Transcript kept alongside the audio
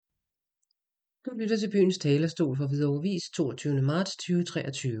Du lytter til Byens Talerstol for Hvidovre 22. marts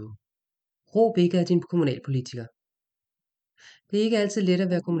 2023. Råb ikke af din kommunalpolitiker. Det er ikke altid let at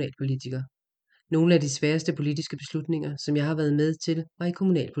være kommunalpolitiker. Nogle af de sværeste politiske beslutninger, som jeg har været med til, var i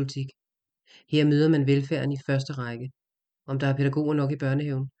kommunalpolitik. Her møder man velfærden i første række. Om der er pædagoger nok i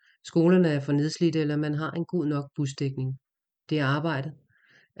børnehaven, skolerne er for nedslidte eller man har en god nok busdækning. Det arbejde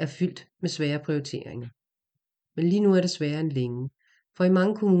er fyldt med svære prioriteringer. Men lige nu er det sværere end længe, for i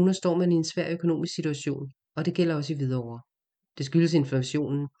mange kommuner står man i en svær økonomisk situation, og det gælder også i Hvidovre. Det skyldes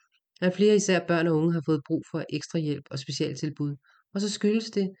inflationen, at flere især børn og unge har fået brug for ekstra hjælp og specialtilbud, og så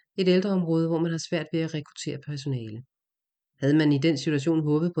skyldes det et ældreområde, hvor man har svært ved at rekruttere personale. Havde man i den situation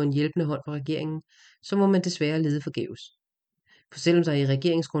håbet på en hjælpende hånd fra regeringen, så må man desværre lede forgæves. For selvom der i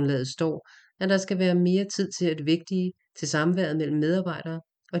regeringsgrundlaget står, at der skal være mere tid til at vægtige til samværet mellem medarbejdere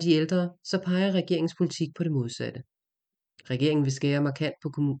og de ældre, så peger regeringens politik på det modsatte. Regeringen vil skære markant på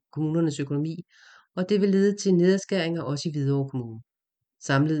kommunernes økonomi, og det vil lede til nedskæringer også i Hvidovre Kommune.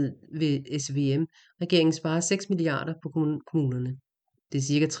 Samlet vil SVM regeringen spare 6 milliarder på kommunerne. Det er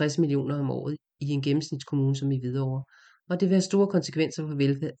ca. 60 millioner om året i en gennemsnitskommune som i Hvidovre, og det vil have store konsekvenser for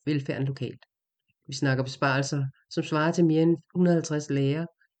velfærden lokalt. Vi snakker besparelser, som svarer til mere end 150 lærere,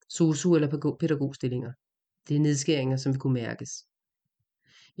 sosu- eller pædagogstillinger. Det er nedskæringer, som vil kunne mærkes.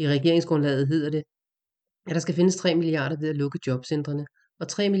 I regeringsgrundlaget hedder det, at der skal findes 3 milliarder ved at lukke jobcentrene, og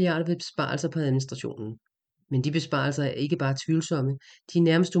 3 milliarder ved besparelser på administrationen. Men de besparelser er ikke bare tvivlsomme, de er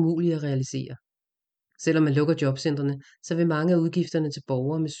nærmest umulige at realisere. Selvom man lukker jobcentrene, så vil mange af udgifterne til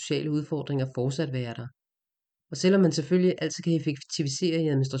borgere med sociale udfordringer fortsat være der. Og selvom man selvfølgelig altid kan effektivisere i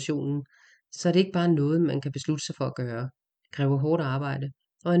administrationen, så er det ikke bare noget, man kan beslutte sig for at gøre. Det kræver hårdt arbejde,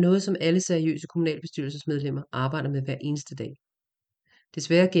 og er noget, som alle seriøse kommunalbestyrelsesmedlemmer arbejder med hver eneste dag.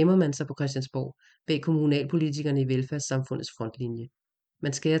 Desværre gemmer man sig på Christiansborg bag kommunalpolitikerne i velfærdssamfundets frontlinje.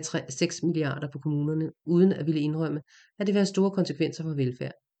 Man skærer 6 milliarder på kommunerne, uden at ville indrømme, at det vil have store konsekvenser for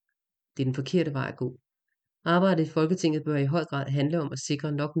velfærd. Det er den forkerte vej at gå. Arbejdet i Folketinget bør i høj grad handle om at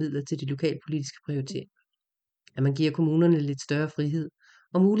sikre nok midler til de lokalpolitiske prioriteringer. At man giver kommunerne lidt større frihed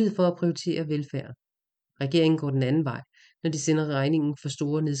og mulighed for at prioritere velfærd. Regeringen går den anden vej, når de sender regningen for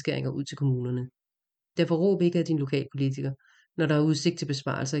store nedskæringer ud til kommunerne. Derfor råb ikke af din lokalpolitiker, når der er udsigt til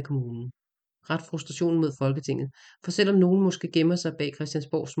besparelser i kommunen. Ret frustrationen mod Folketinget, for selvom nogen måske gemmer sig bag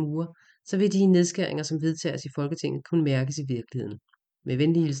Christiansborgs mure, så vil de nedskæringer, som vedtages i Folketinget, kunne mærkes i virkeligheden. Med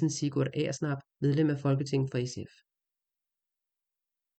venlig hilsen Sigurd Agersnap, medlem af Folketinget for SF.